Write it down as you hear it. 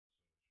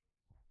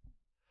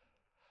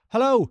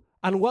Hello,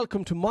 and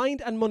welcome to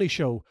Mind and Money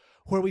Show,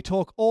 where we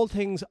talk all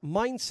things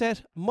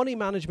mindset, money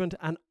management,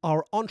 and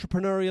our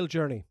entrepreneurial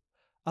journey.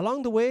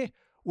 Along the way,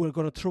 we're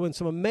going to throw in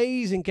some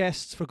amazing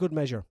guests for good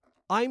measure.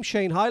 I'm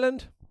Shane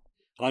Hyland.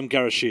 I'm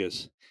Gareth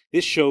Shears.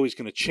 This show is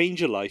going to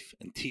change your life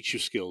and teach you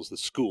skills that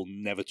school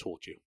never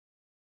taught you.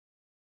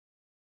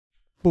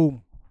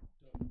 Boom.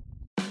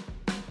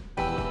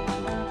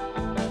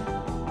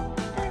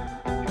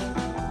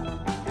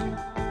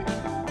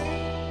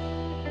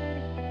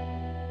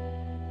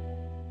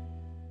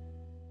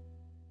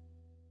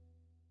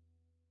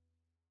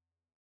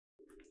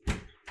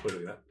 What are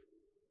we at?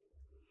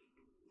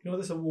 You know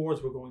this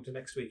awards we're going to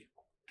next week?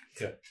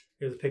 Yeah.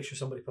 Here's a picture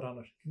somebody put on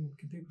it.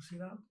 Can people see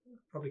that?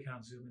 Probably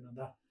can't zoom in on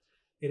that.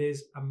 It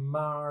is a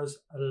Mars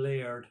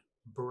layered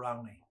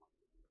brownie.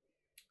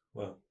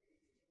 Well,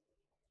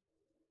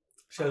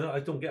 see, I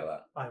don't get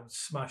that. I would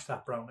smash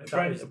that brownie. A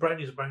brownie's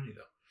a brownie,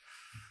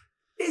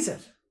 though. Is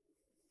it?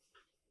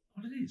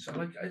 What it is?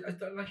 I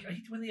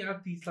hate when they add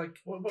these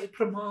what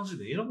put a Mars in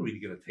there. You're not really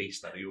going to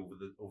taste that over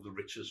the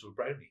richness of a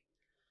brownie.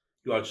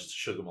 You are just a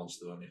sugar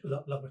monster, aren't you?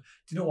 Love it.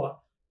 Do you know what?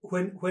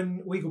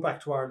 When we go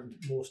back to Ireland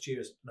most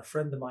years, and a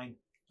friend of mine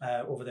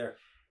over there,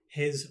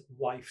 his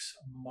wife's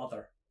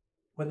mother,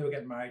 when they were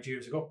getting married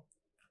years ago,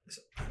 it's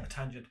a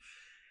tangent,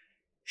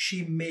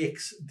 she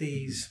makes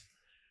these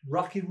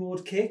Rocky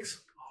Road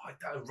cakes. Oh,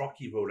 that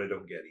Rocky Road I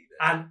don't get either.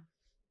 And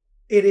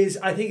it is,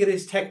 I think it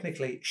is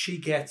technically, she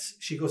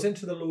goes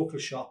into the local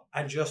shop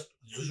and just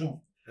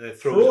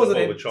throws it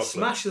in,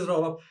 smashes it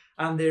all up,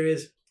 and there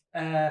is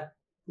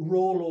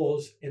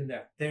Rolos in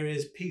there. There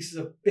is pieces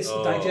of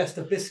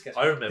digestive biscuit.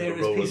 I remember there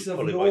is Rolos pieces of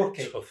pulling York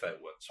my cake. tough out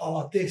once.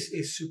 Oh, this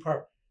is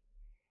superb.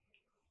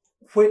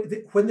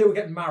 When they were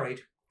getting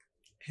married,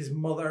 his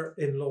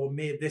mother-in-law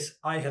made this.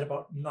 I had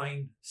about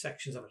 9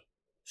 sections of it.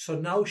 So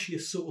now she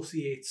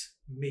associates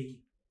me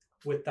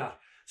with that.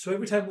 So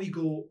every time we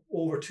go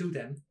over to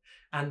them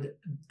and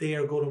they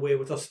are going away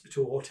with us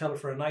to a hotel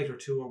for a night or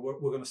two, or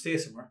we're going to stay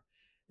somewhere,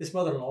 this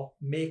mother-in-law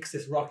makes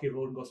this Rocky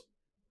Road and goes,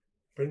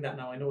 "Bring that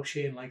now. I know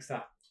Shane likes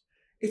that."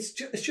 It's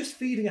just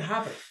feeding a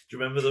habit. Do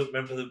you remember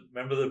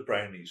the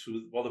brownies?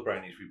 What are the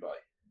brownies we buy?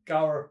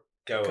 Gower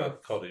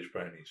cottage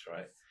brownies,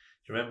 right?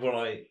 Do you remember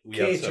when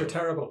Kate's are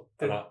terrible.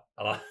 And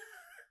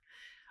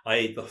I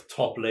ate the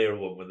top layer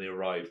one when they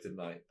arrived, didn't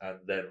I? And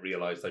then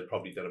realised I'd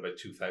probably done about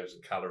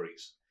 2,000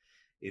 calories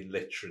in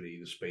literally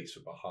the space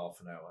of about half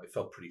an hour. I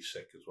felt pretty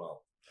sick as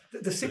well.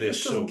 The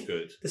sickness so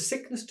good. The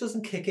sickness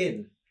doesn't kick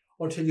in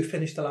until you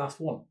finish the last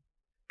one.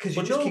 Because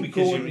you just keep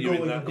going and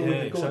going and going.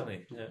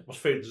 Exactly. Yeah. What's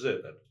favourite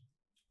dessert then?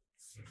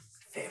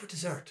 Favourite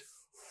dessert?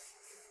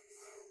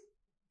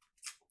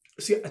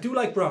 See, I do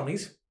like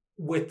brownies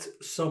with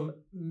some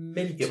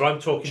mint. Yeah, but I'm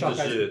talking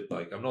chocolate.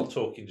 Dessert. I'm not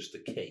talking just a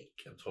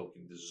cake. I'm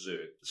talking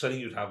dessert. Something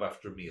you'd have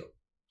after a meal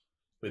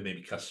with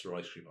maybe custard or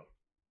ice cream on.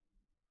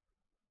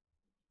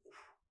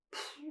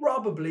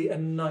 Probably a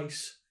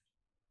nice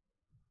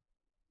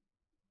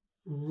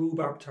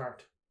rhubarb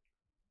tart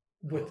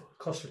with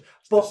custard,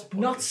 but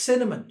not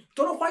cinnamon.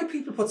 Don't know why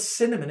people put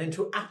cinnamon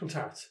into apple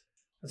tarts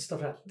and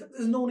stuff like that.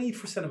 There's no need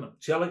for cinnamon.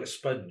 See, I like a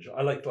sponge.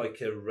 I like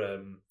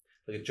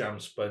a jam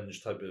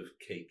sponge type of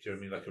cake. Do you know what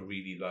I mean? Like a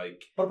really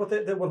like. What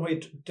about the one where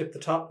you dip the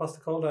top? What's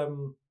it called?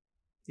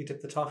 You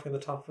dip the toffee in the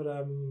top of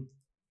it.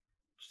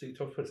 Sticky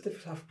toffee. Dip the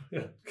top.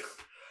 Yeah.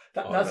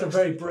 That's a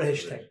very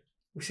British thing.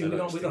 We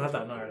don't have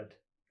that in Ireland.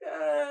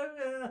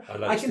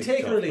 I can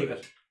take it or leave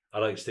it. I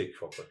like sticky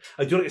chocolate.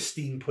 I do like a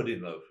steamed pudding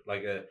though,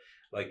 like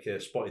a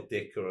spotted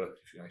dick, or if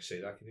you can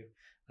say that, can you?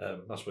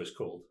 That's what it's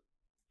called.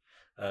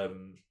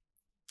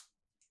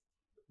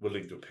 We'll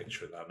link to a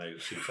picture of that now to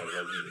see if I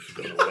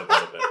don't know what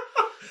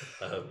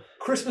about.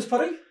 Christmas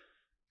pudding?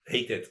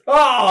 Hate it.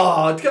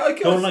 Oh,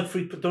 don't like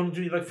fruit. Don't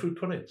you like fruit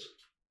puddings?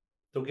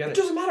 Don't get it. It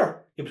doesn't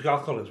matter. Yeah, but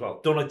alcohol as well.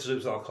 Don't like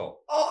desserts with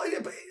alcohol. Oh yeah,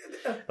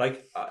 but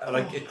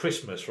like at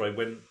Christmas, right?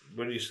 When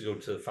we used to go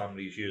to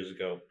families years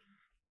ago,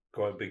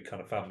 quite a big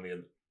kind of family,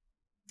 and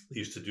they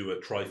used to do a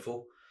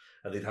trifle,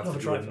 and they'd have to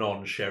do a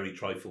non-sherry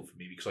trifle for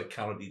me because I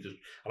cannot eat it.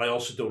 And I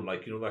also don't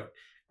like, that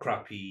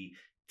crappy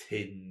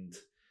tinned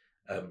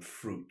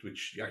fruit,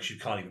 which you actually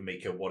can't even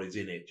make out what is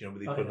in it. Where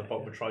they put in the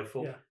bottom of a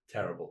trifle? Yeah.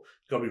 Terrible.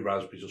 It's got to be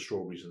raspberries or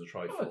strawberries in the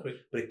trifle. But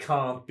it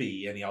can't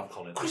be any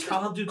alcohol in it. You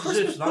can't do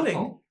desserts with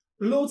alcohol.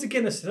 Loads of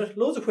Guinness in it,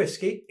 loads of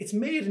whiskey. It's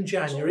made in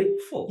January.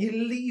 It's awful. You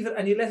leave it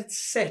and you let it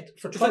set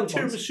for 12 months.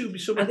 Tiramisu would be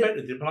so much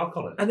better than put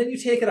alcohol in it. And then you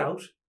take it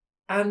out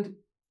and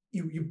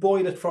you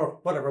boil it for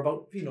whatever,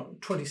 about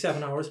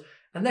 27 hours,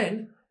 and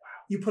then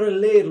you put a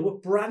ladle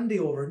with brandy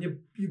over and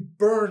you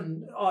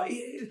burn,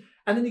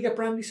 and then you get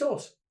brandy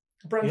sauce.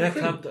 Brandy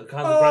cream. Can't do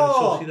brandy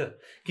sauce either.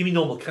 Give me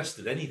normal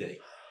custard any day.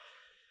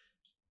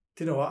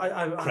 Do you know what?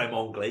 Creme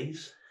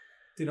anglaise.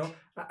 Do you know?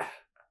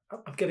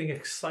 I'm getting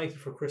excited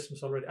for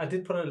Christmas already. I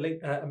did put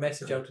a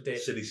message out today.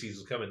 Silly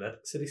season's coming then.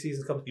 Silly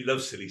season's coming. You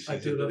love silly season. I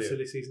do love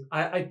silly season.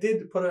 I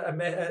did put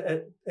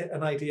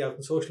an idea out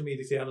on social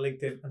media today on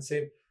LinkedIn and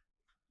saying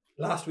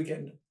last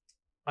weekend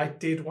I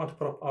did want to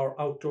put up our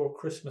outdoor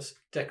Christmas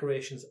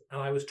decorations,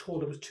 and I was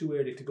told it was too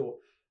early to go.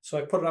 So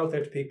I put it out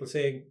there to people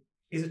saying,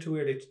 is it too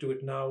early to do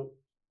it now,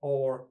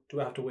 or do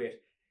I have to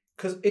wait?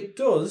 Because it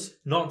does.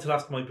 Not until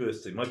after my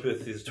birthday. My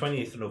birthday is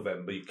 28th of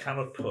November. You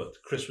cannot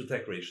put Christmas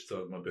decorations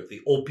on my birthday,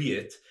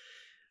 albeit.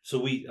 So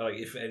we,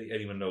 if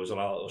anyone knows, and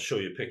I'll show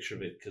you a picture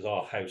of it, because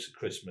our house at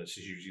Christmas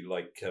is usually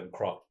like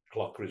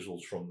clock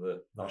grizzles from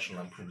the National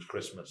Lampoon's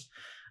Christmas.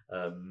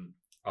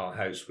 Our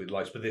house with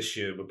lights, but this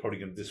year we're probably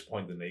going to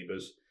disappoint the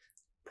neighbours.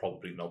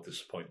 Probably not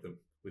disappoint them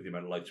with the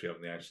amount of lights we have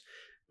in the house.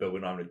 But we're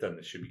not having it done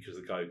this year because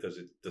the guy who does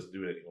it doesn't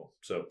do it anymore.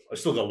 So I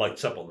still got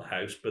lights up on the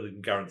house, but I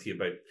can guarantee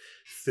about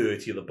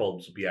 30 of the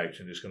bulbs will be out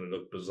and it's going to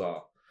look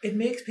bizarre. It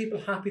makes people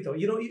happy though.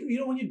 You know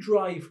when you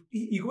drive,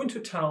 you go into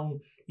a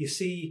town, you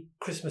see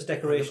Christmas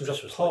decorations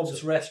of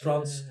pubs,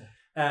 restaurants,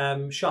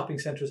 shopping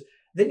centres.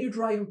 Then you're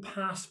driving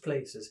past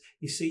places.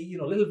 You see,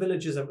 little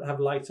villages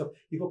have lights up.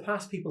 You go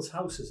past people's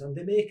houses and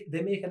they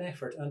make an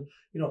effort. And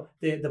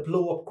they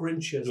blow up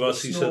Grinches. Well,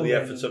 see, so the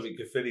efforts of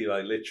Caerphilly,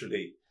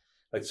 literally.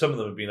 Like some of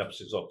them have been up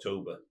since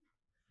October.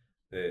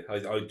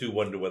 I do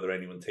wonder whether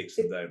anyone takes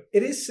them down.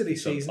 It is silly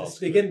season. It's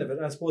the beginning of it.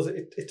 And I suppose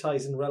it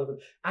ties in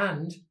relevant.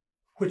 And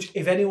which,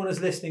 if anyone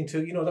is listening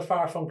to, the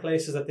far flung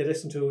places that they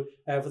listen to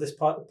for this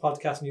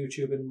podcast on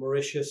YouTube in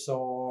Mauritius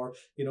or,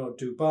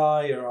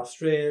 Dubai or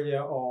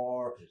Australia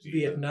or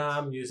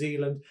Vietnam, New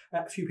Zealand,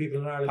 a few people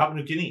in Ireland. Papua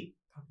New Guinea.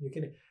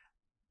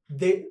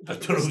 The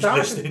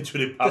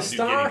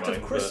start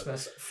of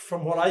Christmas,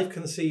 from what I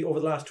can see over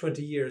the last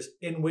 20 years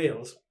in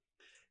Wales,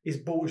 is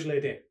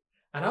Beaujolais Day.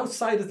 And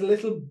outside of the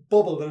little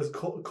bubble that is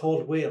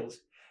called Wales,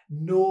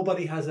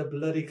 nobody has a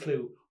bloody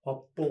clue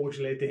what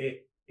Beaujolais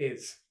Day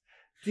is.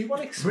 Do you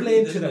want to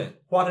explain to them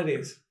what it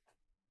is?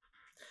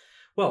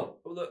 Well,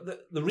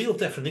 the real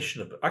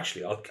definition of...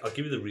 Actually, I'll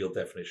give you the real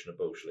definition of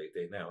Beaujolais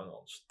Day now. Hang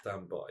on,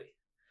 stand by.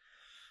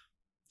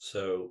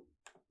 So,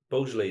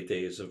 Beaujolais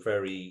Day is a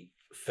very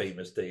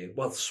famous day.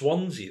 Well,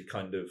 Swansea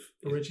kind of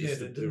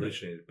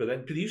originated. But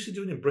they used to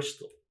do it in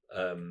Bristol.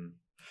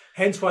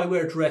 Hence why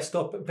we're dressed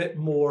up a bit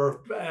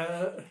more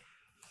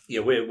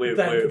we're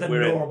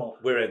normal.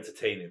 We're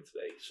entertaining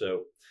today.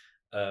 So,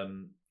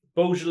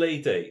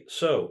 Beaujolais Day.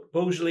 So,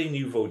 Beaujolais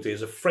Nouveau Day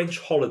is a French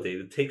holiday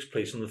that takes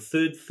place on the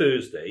third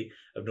Thursday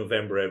of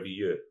November every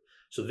year.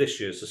 So this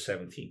year is the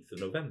 17th of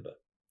November.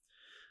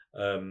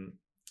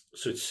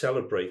 So it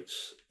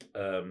celebrates...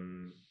 I'll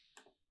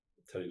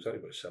tell you exactly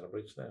what it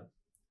celebrates now.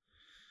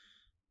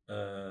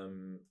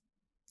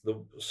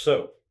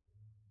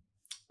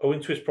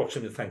 Owing to its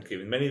proximity to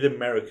Thanksgiving, many of the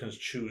Americans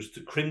choose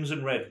the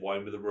crimson red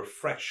wine with a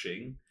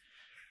refreshing,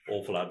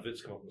 awful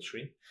adverts come up on the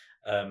screen.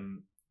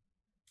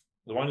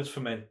 The wine is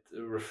fermented,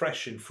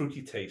 refreshing,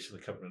 fruity taste in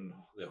the company of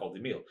the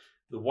holiday meal.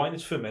 The wine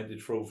is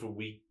fermented for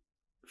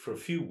a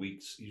few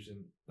weeks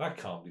using... That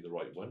can't be the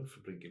right one for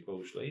drinking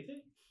Beaujolais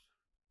Day.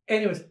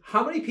 Anyways,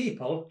 how many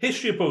people...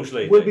 History of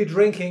Beaujolais will Day. Be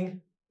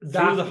drinking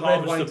that through the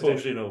harvest wine of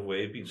Beaujolais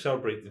Nouveau, have been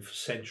celebrated for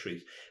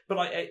centuries. But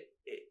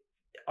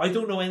I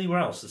don't know anywhere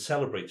else that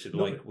celebrates it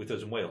like with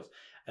us in Wales.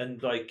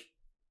 And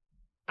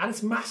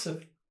it's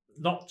massive.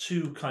 Not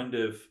to kind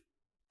of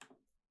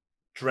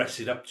dress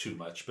it up too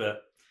much,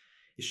 but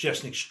it's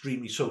just an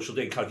extremely social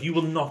day in Cardiff. You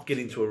will not get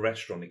into a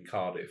restaurant in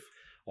Cardiff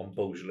on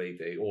Beaujolais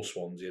Day or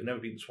Swansea. I've never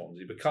been to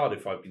Swansea, but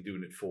Cardiff I've been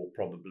doing it for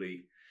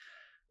probably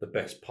the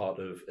best part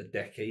of a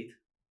decade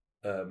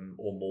or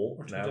more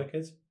or 2 now.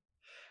 decades.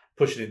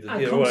 Pushing into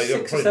and come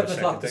 6 or 7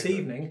 o'clock this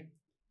evening,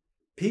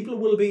 people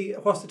will be,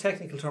 what's the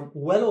technical term,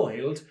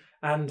 well-oiled,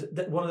 and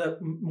one of the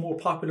more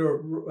popular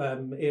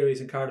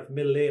areas in Cardiff,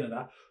 Mill Lane and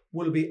that,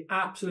 will be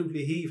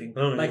absolutely heaving,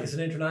 it's an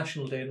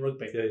international day in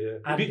rugby.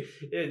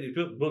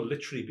 It will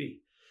literally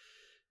be.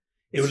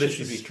 It will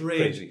literally be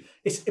crazy.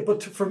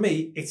 But for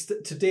me, it's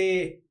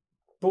today,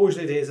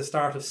 Beaujolais Day is the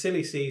start of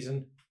silly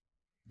season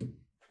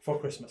for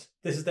Christmas.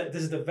 This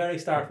is the very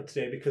start of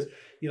today, because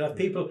you'll have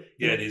people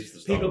it is the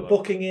start people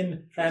booking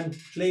in and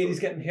ladies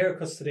getting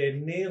haircuts today,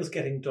 nails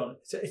getting done.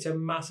 It's a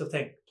massive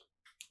thing.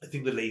 I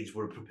think the ladies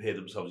would have prepared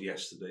themselves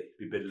yesterday.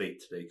 It'd be a bit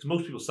late today because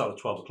most people start at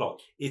 12 o'clock.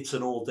 It's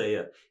an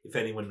all-dayer, if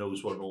anyone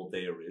knows what an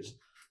all-dayer is.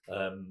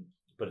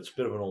 But it's a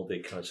bit of an all-day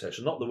kind of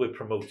session. Not that we're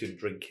promoting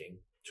drinking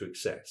to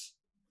excess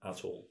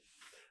at all.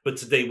 But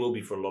today will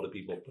be for a lot of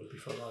people. It will be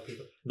for a lot of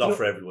people. Not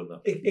for everyone,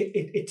 though.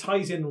 It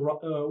ties in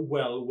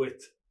well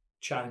with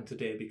chatting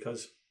today,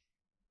 because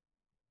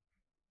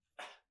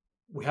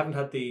we haven't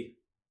had the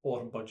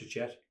autumn budget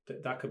yet.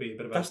 That could be a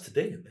bit of that's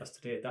today, isn't it? That's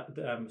today.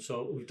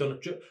 So we've done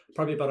it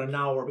probably about an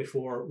hour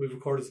before we've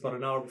recorded. It's about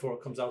an hour before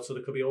it comes out. So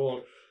there could be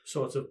all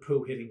sorts of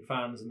poo hitting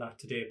fans and that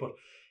today. But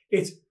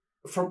it's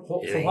from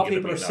what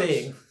people are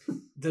saying,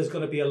 there's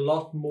going to be a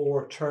lot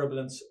more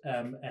turbulence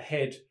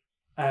ahead,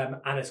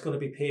 and it's going to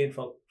be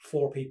painful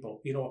for people,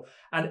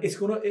 and it's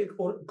going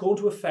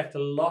to affect a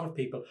lot of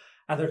people.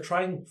 And they're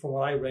trying, from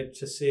what I read,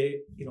 to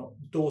say,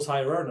 those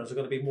higher earners are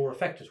going to be more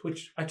affected,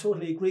 which I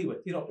totally agree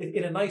with.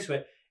 In a nice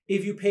way.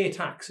 If you pay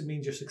tax, it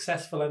means you're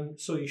successful, and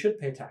so you should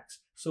pay tax.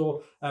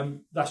 So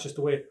that's just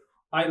the way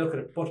I look at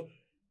it. But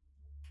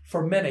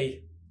for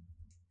many,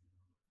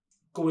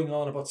 going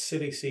on about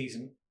silly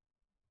season,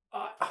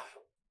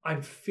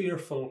 I'm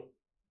fearful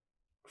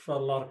for a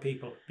lot of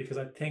people, because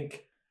I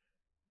think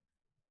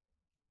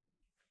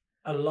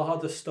a lot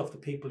of the stuff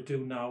that people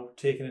do now,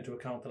 taking into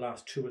account the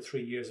last 2 or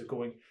 3 years of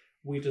going,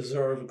 we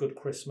deserve a good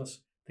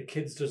Christmas. The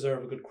kids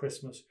deserve a good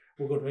Christmas.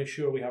 We're going to make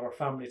sure we have our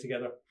family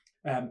together.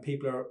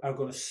 People are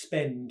going to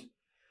spend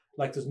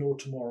like there's no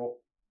tomorrow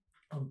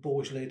on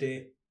Beaujolais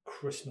Day,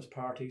 Christmas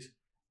parties,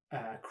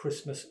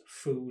 Christmas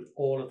food,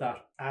 all of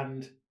that.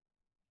 And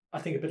I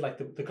think a bit like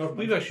the government.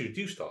 We've actually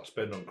reduced our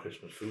spend on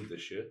Christmas food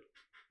this year.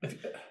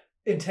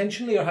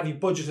 Intentionally, or have you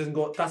budgeted and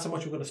go, that's how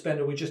much we're going to spend,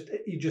 or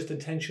you just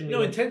intentionally?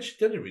 No,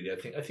 intentionally, really.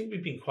 I think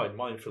we've been quite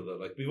mindful that,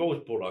 like, we've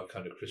always bought our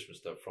kind of Christmas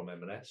stuff from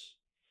M&S,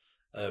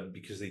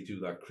 because they do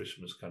that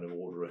Christmas kind of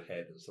order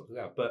ahead and stuff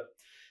like that. But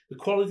the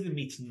quality of the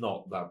meat's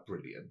not that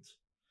brilliant,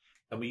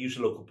 and we use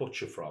a local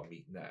butcher for our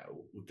meat now,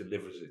 who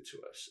delivers it to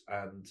us,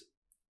 and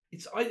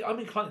I'm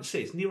inclined to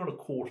say it's near on a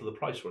quarter of the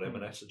price what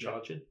M&S are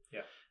charging.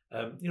 Yeah.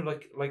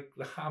 Like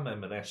the ham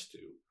M&S do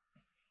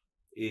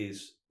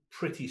is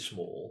pretty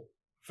small,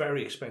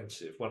 very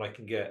expensive, when I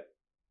can get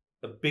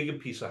a bigger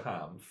piece of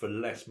ham for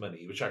less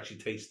money, which actually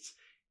tastes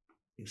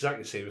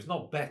exactly the same. It's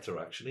not better,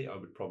 actually, I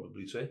would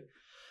probably say.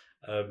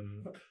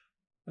 And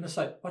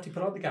aside, what do you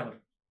put on the gammon?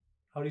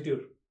 How do you do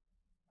it?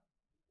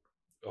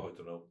 Oh, I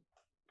don't know.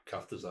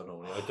 Kath does that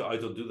normally. I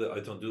don't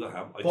do the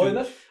ham. Boil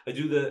it? I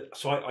do the.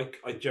 So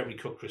I generally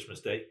cook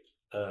Christmas Day.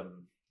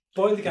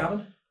 Boil the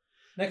gammon.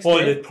 Next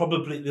boil day.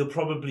 it. There'll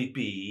probably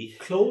be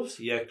cloves.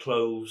 Yeah,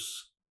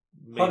 cloves.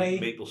 Honey.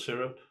 Maple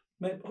syrup.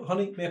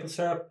 Honey, maple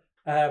syrup.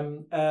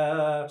 Some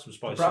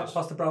spices.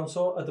 What's the brown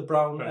sauce? The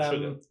brown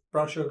sugar.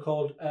 Brown sugar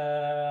called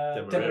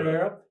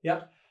Demerara.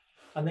 Yeah,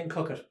 and then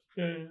cook it.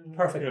 Yeah.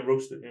 Perfect. Yeah,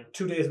 roast it. Yeah.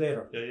 2 days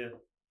later. Yeah.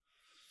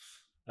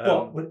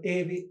 But with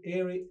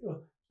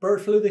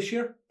bird flu this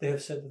year, they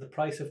have said that the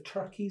price of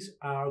turkeys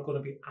are going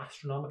to be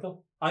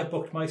astronomical. I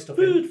booked my stuff.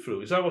 Bird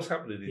flu, is that what's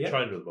happening in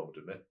China at the moment,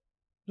 isn't it?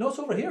 No, it's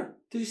over here.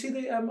 Did you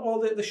see all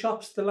the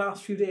shops the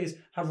last few days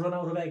have run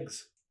out of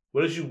eggs?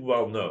 Well, as you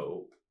well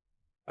know,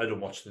 I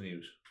don't watch the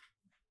news.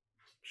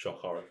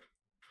 Shock horror.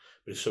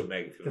 But it's so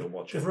negative, I don't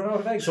watch it. They've run out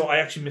of eggs. So I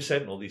actually miss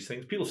out on all these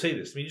things. People say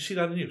this to me, you see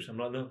that in the news? I'm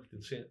like, no,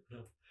 didn't see it. No.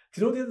 Do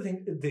you know the other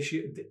thing this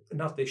year,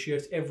 not this year,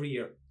 it's every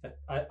year that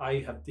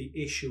I have the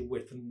issue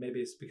with, and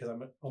maybe it's because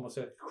I'm almost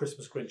a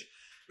Christmas Grinch,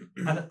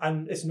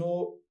 and it's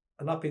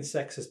I'm not being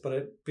sexist,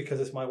 but because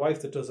it's my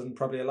wife that does it, and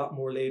probably a lot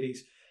more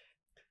ladies,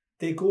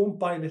 they go and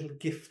buy little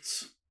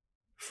gifts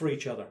for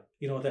each other.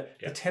 You know, the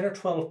 10 or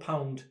 12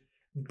 pound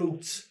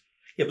boots.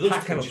 Yeah, but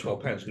those 10 or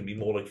 12 pounds are going to be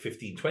more like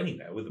 15, 20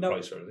 now with the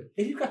price, are they?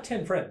 If you've got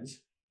 10 friends,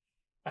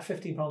 at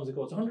 £15 a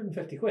go, it's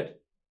 150 quid.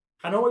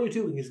 And all you're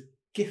doing is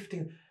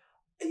gifting.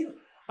 You know,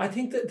 I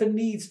think that there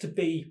needs to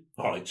be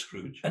all right,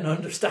 Scrooge, an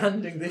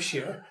understanding this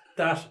year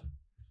that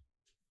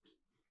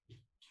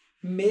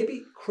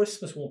maybe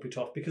Christmas won't be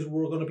tough because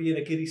we're going to be in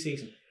a giddy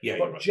season. Yeah,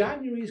 but right.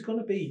 January is going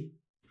to be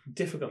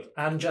difficult.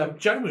 And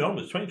January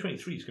onwards,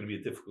 2023 is going to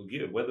be a difficult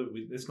year.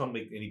 Let's not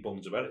make any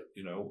bones about it,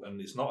 you know, and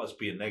it's not as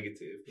being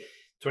negative.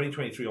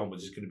 2023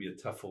 onwards is going to be a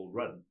tough old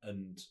run,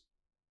 and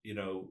you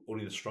know,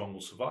 only the strong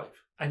will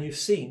survive. And I've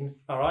seen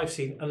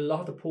a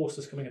lot of the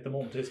posters coming at the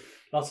moment is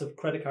lots of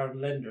credit card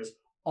lenders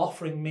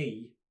offering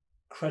me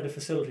credit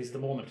facilities at the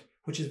moment,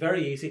 which is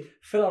very easy.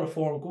 Fill out a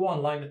form, go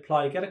online,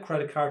 apply, get a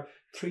credit card,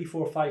 3,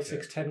 4, 5,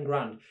 6, 10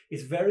 grand.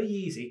 It's very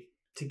easy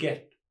to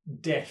get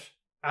debt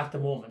at the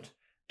moment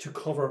to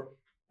cover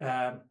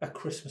a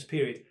Christmas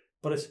period.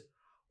 But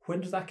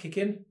when does that kick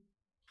in?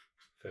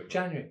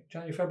 February.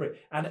 January, February.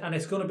 And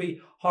it's going to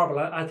be horrible.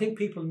 I think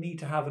people need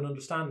to have an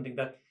understanding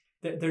that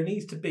there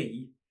needs to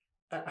be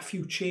a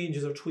few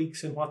changes or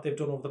tweaks in what they've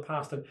done over the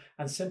past,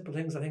 and simple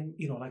things. I think,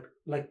 you know,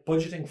 like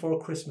budgeting for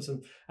Christmas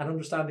and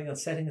understanding and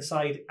setting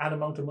aside an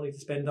amount of money to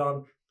spend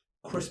on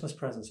Christmas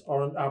presents,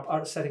 or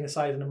setting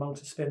aside an amount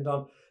to spend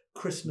on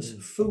Christmas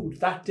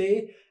food that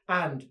day,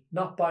 and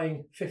not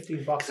buying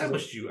 15 boxes. How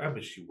much do you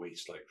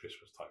waste like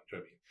Christmas time? Do you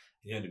know what I mean?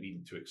 You end up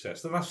eating to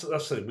excess. And that's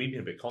something we've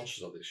been a bit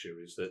conscious of this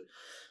year, is that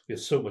we have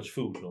so much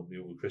food normally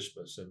over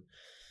Christmas, and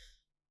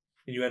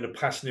you end up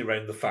passing it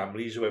around the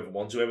families,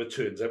 whoever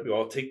turns up. You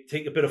all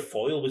take a bit of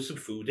foil with some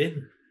food in.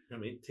 You know what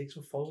I mean? Take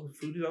some foil and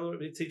food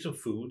in. Take some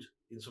food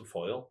in some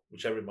foil,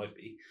 whichever it might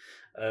be.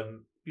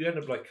 You end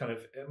up like kind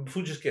of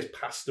food just gets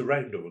passed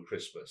around over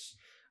Christmas,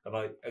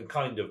 and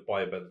kind of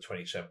by about the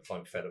 27th,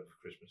 I'm fed up with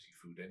Christmassy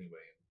food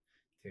anyway,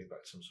 and take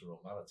back some sort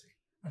of normality.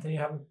 And then you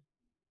have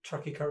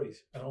turkey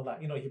curries and all that.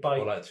 You know, you buy.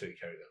 I like turkey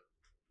curry though,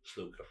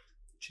 slow cooked.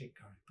 Cheap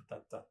curry,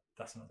 but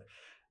that's another thing.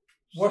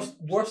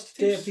 Worst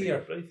day of the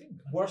year.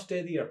 Worst day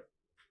of the year.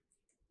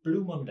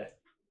 Blue Monday.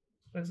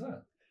 When's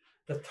that?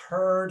 The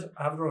third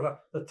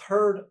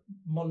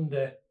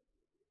Monday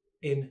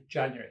in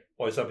January.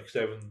 Why is that? Because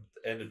they haven't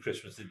ended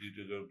Christmas, they do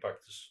go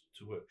back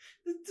to work.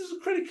 Does a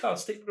credit card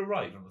statement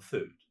arrive on the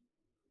 3rd?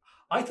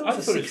 I thought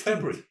it was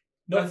February.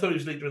 No, I thought it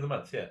was later in the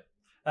month. Yeah.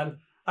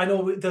 I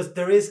know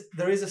there is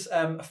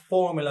a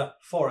formula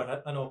for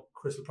it. I know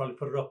Chris will probably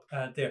put it up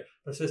there.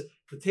 But it says,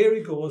 the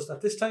theory goes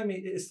that this time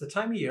it's the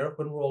time of year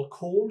when we're all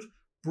cold,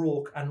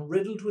 broke and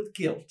riddled with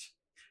guilt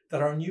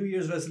that our New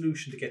Year's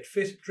resolution to get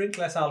fit, drink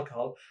less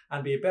alcohol,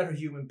 and be a better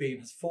human being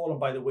has fallen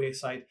by the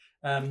wayside.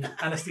 And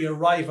it's the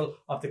arrival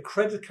of the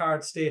credit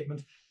card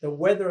statement. The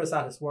weather is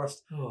at its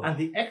worst, and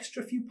the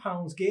extra few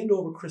pounds gained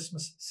over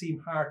Christmas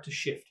seem hard to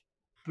shift.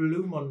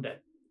 Blue Monday.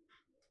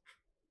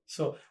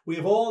 So we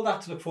have all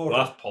that to look forward to.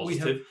 Well, that's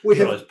positive. We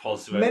have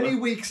positive many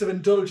weeks of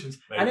indulgence.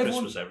 Merry and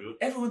Christmas, everyone.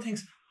 Everyone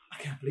thinks, I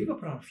can't believe I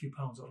put on a few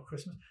pounds over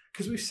Christmas.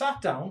 Because we've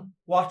sat down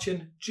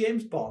watching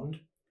James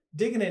Bond,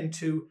 digging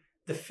into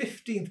the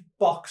 15th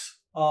box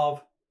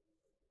of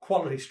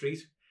Quality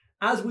Street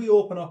as we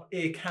open up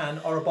a can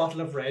or a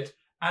bottle of red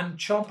and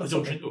chomp on I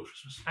don't drink over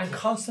Christmas. and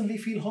constantly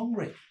feel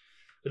hungry.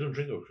 I don't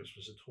drink over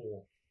Christmas at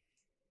all.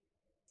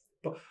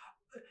 But,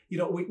 we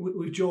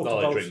joked Not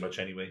about... I drink much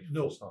anyway.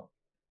 No. It's not.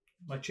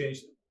 Might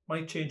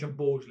change on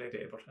Beaujolais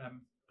Day, but...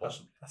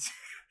 Awesome.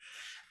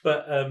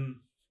 But,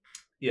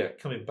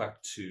 coming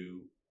back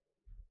to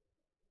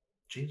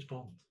James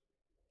Bond.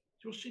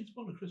 Do you watch James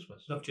Bond at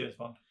Christmas? Love James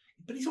Bond.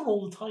 But he's on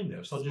all the time now.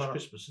 It's not Doesn't just matter.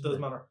 Christmas.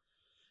 Doesn't matter.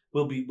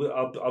 I'll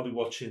be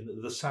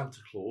watching The Santa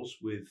Claus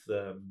with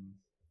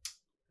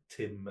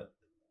Tim the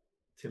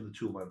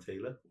Toolman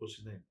Taylor. What's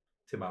his name?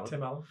 Tim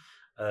Allen.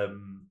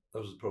 That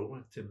was the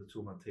program. Tim the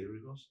Toolman Taylor.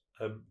 He was.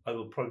 I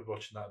will probably be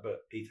watching that about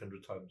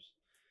 800 times.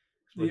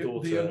 The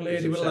young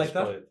lady will like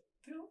that.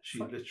 She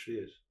literally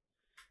is.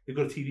 They've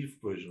got a TV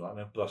version of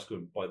that now, but that's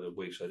going by the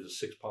wayside.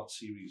 There's a 6-part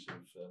series of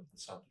The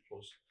Santa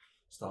Claus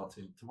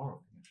starting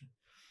tomorrow.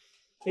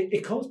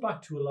 It comes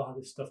back to a lot of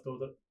this stuff, though,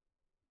 that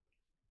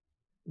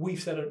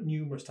we've said it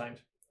numerous times.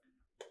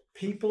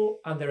 People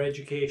and their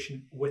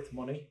education with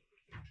money,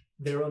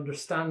 their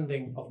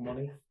understanding of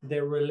money,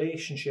 their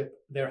relationship,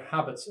 their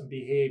habits and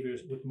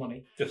behaviours with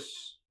money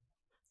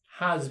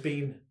has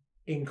been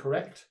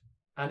incorrect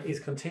and is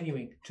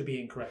continuing to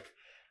be incorrect.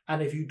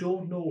 And if you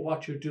don't know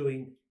what you're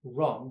doing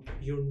wrong,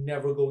 you're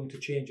never going to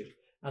change it.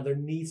 And there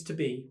needs to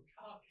be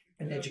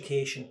an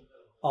education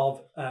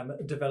of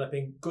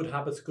developing good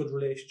habits, good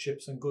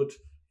relationships and good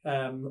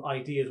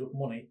ideas with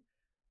money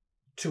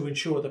to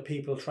ensure that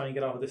people try and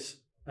get out of this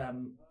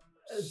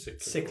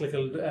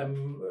cyclical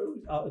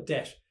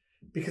debt.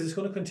 Because it's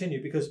going to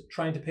continue, because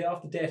trying to pay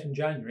off the debt in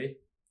January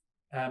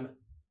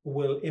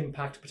will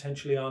impact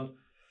potentially on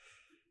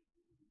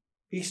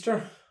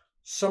Easter,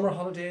 summer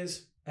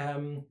holidays,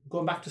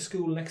 going back to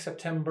school next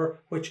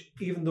September, which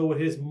even though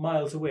it is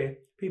miles away,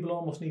 people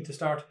almost need to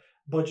start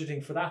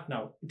budgeting for that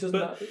now. It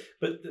doesn't.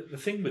 But the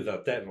thing with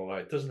that debt and all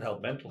that, it doesn't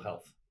help mental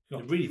health. No.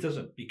 It really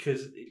doesn't,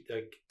 because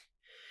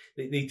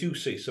they do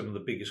say some of the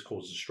biggest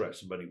causes of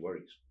stress and money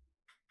worries.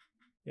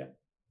 Yeah.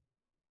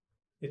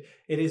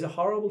 It is a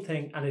horrible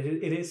thing, and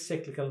it is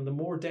cyclical, and the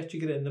more debt you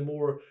get in, the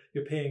more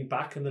you're paying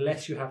back and the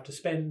less you have to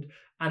spend,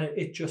 and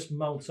it just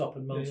mounts up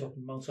and mounts up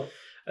and mounts up.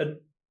 And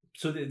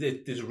so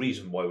there's a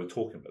reason why we're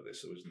talking about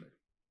this, though, isn't there?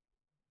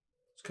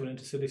 It's coming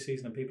into silly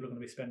season and people are going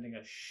to be spending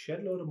a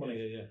shed load of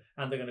money. Yeah.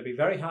 And they're going to be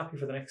very happy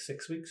for the next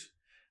 6 weeks.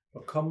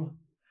 But come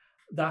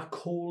that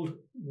cold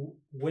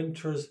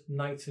winter's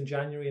nights in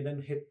January and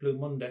then hit Blue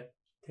Monday,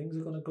 things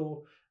are going to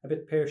go a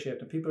bit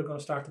pear-shaped and people are going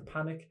to start to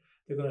panic.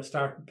 They're going to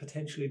start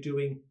potentially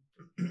doing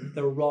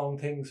the wrong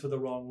things for the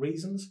wrong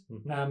reasons.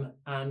 Mm-hmm.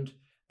 And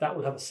that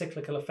will have a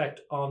cyclical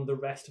effect on the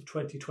rest of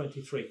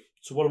 2023.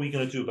 So what are we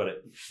going to do about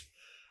it?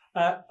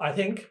 I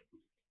think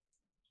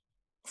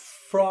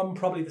from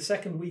probably the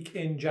second week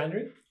in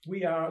January,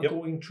 we are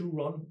going to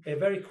run a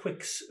very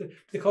quick,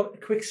 they call it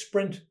a quick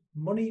sprint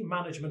money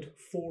management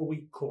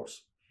 4-week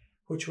course,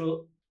 which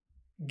will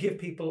give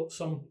people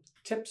some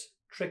tips,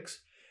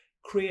 tricks,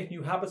 create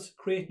new habits,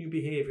 create new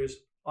behaviours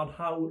on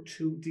how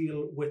to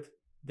deal with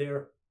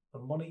their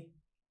money,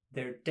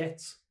 their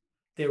debts,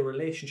 their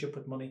relationship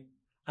with money,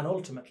 and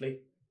ultimately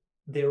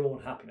their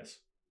own happiness.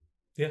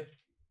 Yeah.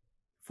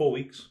 4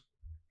 weeks,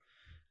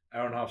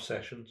 hour-and-a-half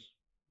sessions,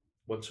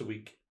 once a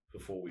week for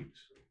 4 weeks.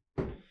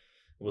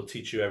 We'll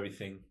teach you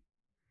everything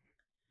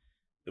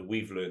that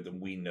we've learned and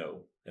we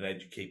know and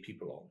educate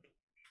people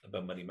on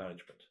about money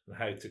management and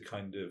how to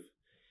kind of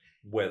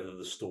weather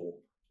the storm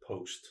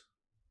post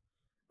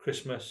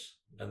Christmas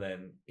and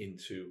then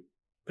into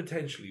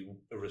potentially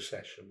a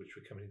recession, which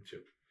we're coming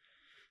into.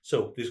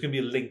 So there's going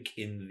to be a link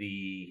in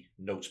the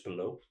notes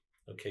below,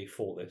 okay,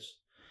 for this.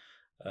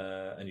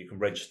 And you can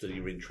register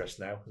your interest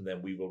now, and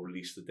then we will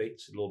release the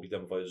dates. It'll all be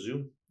done via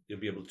Zoom. You'll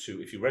be able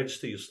to, if you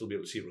register, you'll still be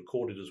able to see it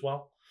recorded as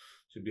well.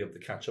 So you'll be able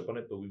to catch up on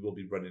it, but we will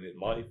be running it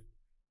live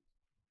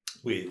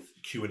with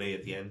Q&A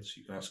at the end. So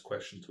you can ask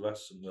questions to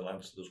us and we'll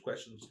answer those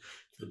questions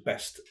to the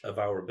best of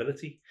our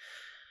ability.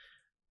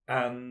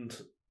 And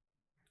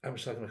how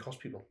much is that going to cost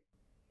people?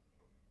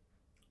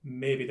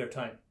 Maybe their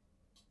time.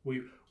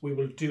 We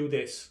will do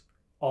this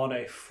on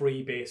a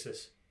free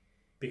basis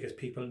because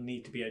people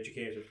need to be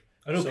educated.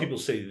 I know people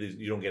say that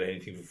you don't get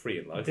anything for free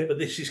in life, but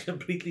this is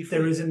completely free.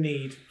 There is a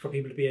need for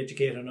people to be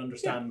educated and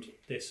understand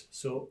this,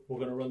 so we're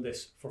going to run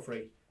this for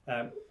free.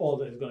 All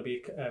that is going to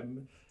be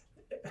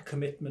a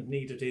commitment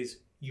needed is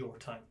your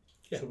time.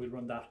 Yeah. So we'll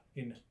run that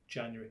in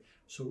January.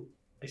 So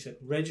I said,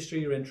 register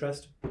your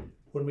interest.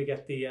 When we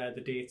get the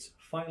dates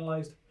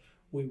finalised,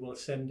 we will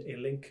send a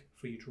link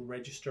for you to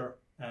register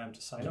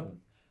to sign up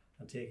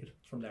and take it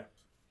from there.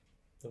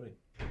 Lovely.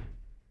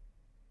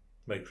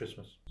 Merry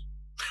Christmas.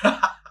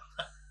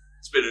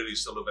 It's been early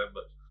still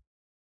November.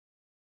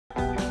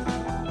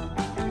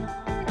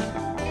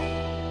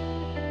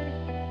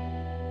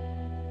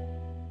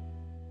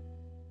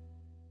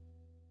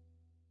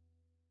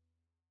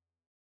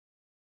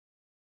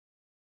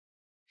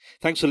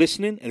 Thanks for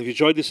listening, and if you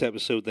enjoyed this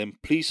episode, then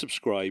please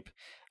subscribe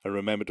and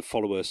remember to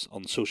follow us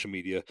on social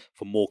media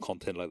for more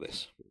content like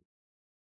this.